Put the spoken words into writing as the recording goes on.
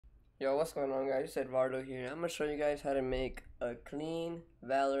Yo, what's going on, guys? It's Eduardo here. I'm gonna show you guys how to make a clean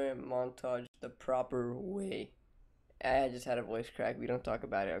Valorant montage the proper way. I just had a voice crack. We don't talk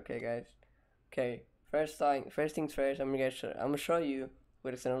about it, okay, guys? Okay, first things first. I'm gonna show you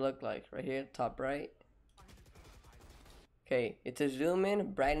what it's gonna look like right here, top right. Okay, it's a zoom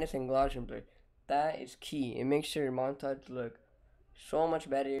in, brightness, and Gaussian blur. That is key. It makes your montage look so much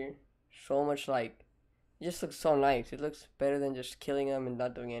better, so much like it just looks so nice. It looks better than just killing them and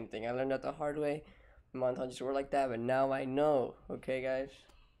not doing anything. I learned that the hard way. Montages were like that, but now I know. Okay, guys?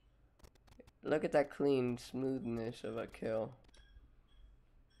 Look at that clean smoothness of a kill.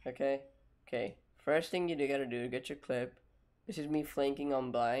 Okay? Okay. First thing you gotta do, get your clip. This is me flanking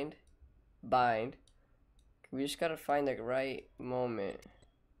on bind. We just gotta find the right moment.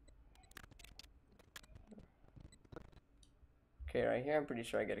 Okay, right here, I'm pretty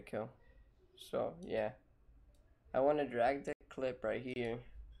sure I get a kill. So, yeah. I want to drag the clip right here.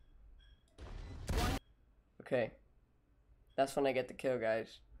 Okay. That's when I get the kill,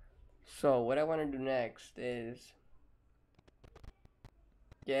 guys. So, what I want to do next is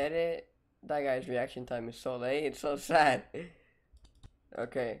get it. That guy's reaction time is so late. It's so sad.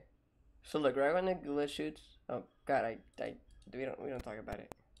 Okay. So look, right when the glitch shoots. Oh God, we don't talk about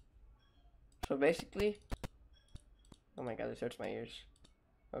it. So basically, oh my God, this hurts my ears.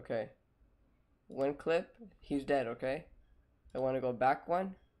 Okay. One clip, he's dead. Okay. I want to go back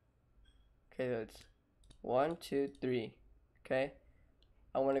one. Okay, so it's 1, 2, 3. Okay.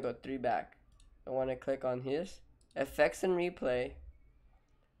 I want to go 3 back. I want to click on his effects and replay.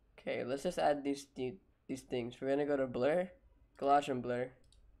 Okay, let's just add these things. We're gonna go to blur, Gaussian blur,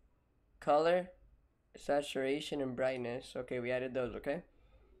 color, saturation, and brightness. Okay, we added those. Okay,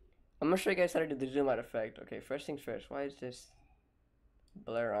 I'm gonna show you guys how to do the zoom out effect. Okay, first things first. Why is this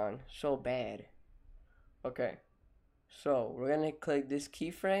blur on so bad? Okay, so we're gonna click this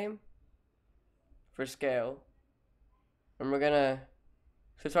keyframe for scale, and we're gonna.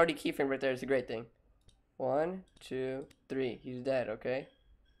 So it's already keyframe right there. It's a great thing. 1, 2, 3. He's dead. Okay.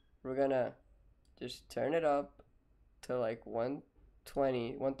 We're gonna just turn it up to like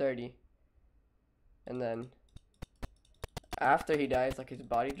 120, 130. And then after he dies, like his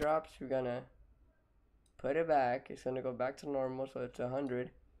body drops, we're gonna put it back. It's gonna go back to normal, so it's 100.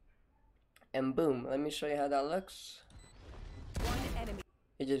 And boom, let me show you how that looks. One enemy.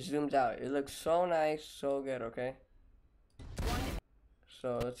 It just zooms out. It looks so nice, so good, okay?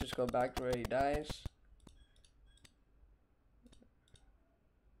 So let's just go back to where he dies.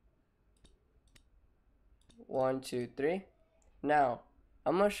 One, two, three. Now,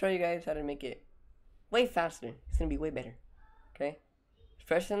 I'm gonna show you guys how to make it way faster. It's gonna be way better. Okay?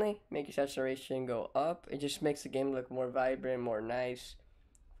 Personally, make your saturation go up. It just makes the game look more vibrant, more nice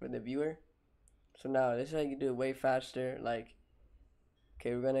for the viewer. So now this is how you do it way faster. Like,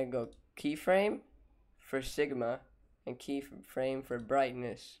 okay, we're gonna go keyframe for sigma and keyframe for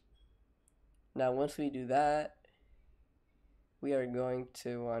brightness. Now once we do that, we are going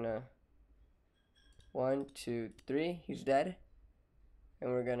to wanna 1, 2, 3. He's dead.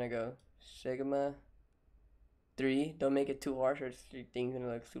 And we're gonna go sigma 3. Don't make it too harsh or it's 3 things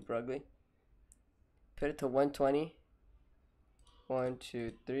gonna look super ugly. Put it to 120. 1,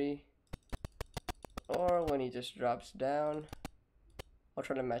 2, 3. Or when he just drops down, I'll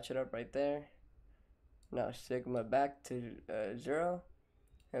try to match it up right there. Now sigma back to 0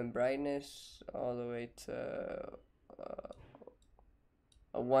 and brightness all the way to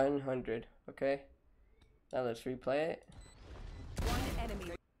 100. Okay, now let's replay it. One enemy.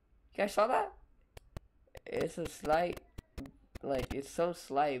 You guys saw that? It's a slight, like it's so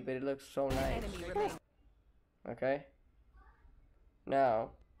slight, but it looks so nice. Enemy remains. Okay,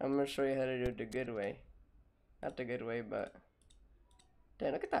 now I'm gonna show you how to do it the good way. Not the good way, but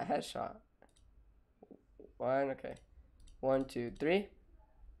damn, look at that headshot. Okay. 1, 2, 3.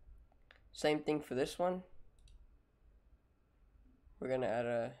 Same thing for this one. We're gonna add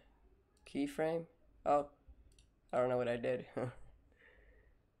a keyframe. Oh, I don't know what I did.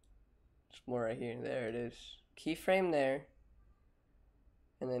 It's more right here. There it is. Keyframe there.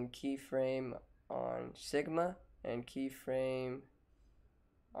 And then keyframe on sigma and keyframe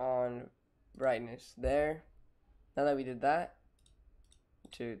on brightness. There. Now that we did that,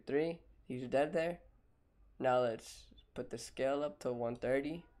 2, 3. He's dead there. Now let's put the scale up to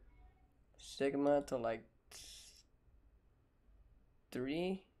 130. Sigma to like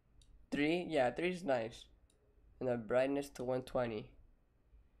 3. Yeah, 3 is nice. And the brightness to 120.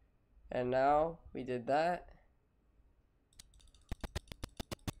 And now we did that.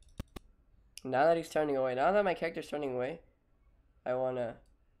 Now that he's turning away, now that my character's turning away, I want to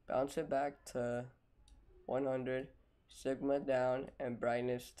bounce it back to 100. sigma down, and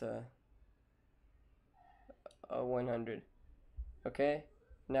brightness to 100. Okay,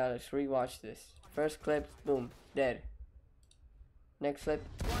 now let's rewatch this. First clip, boom, dead. Next clip,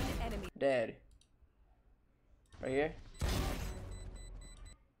 One enemy. dead. Right here.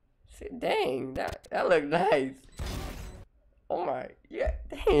 See, dang, that looked nice. Oh my, yeah,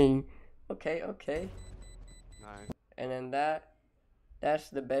 dang. Okay, okay. Nice. And then that's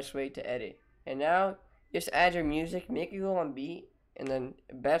the best way to edit. And now, just add your music, make it go on beat, and then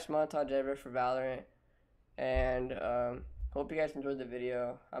best montage ever for Valorant. And hope you guys enjoyed the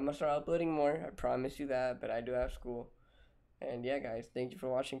video. I'm gonna start uploading more, I promise you that, but I do have school. And yeah, guys, thank you for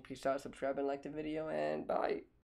watching. Peace out, subscribe, and like the video, and bye.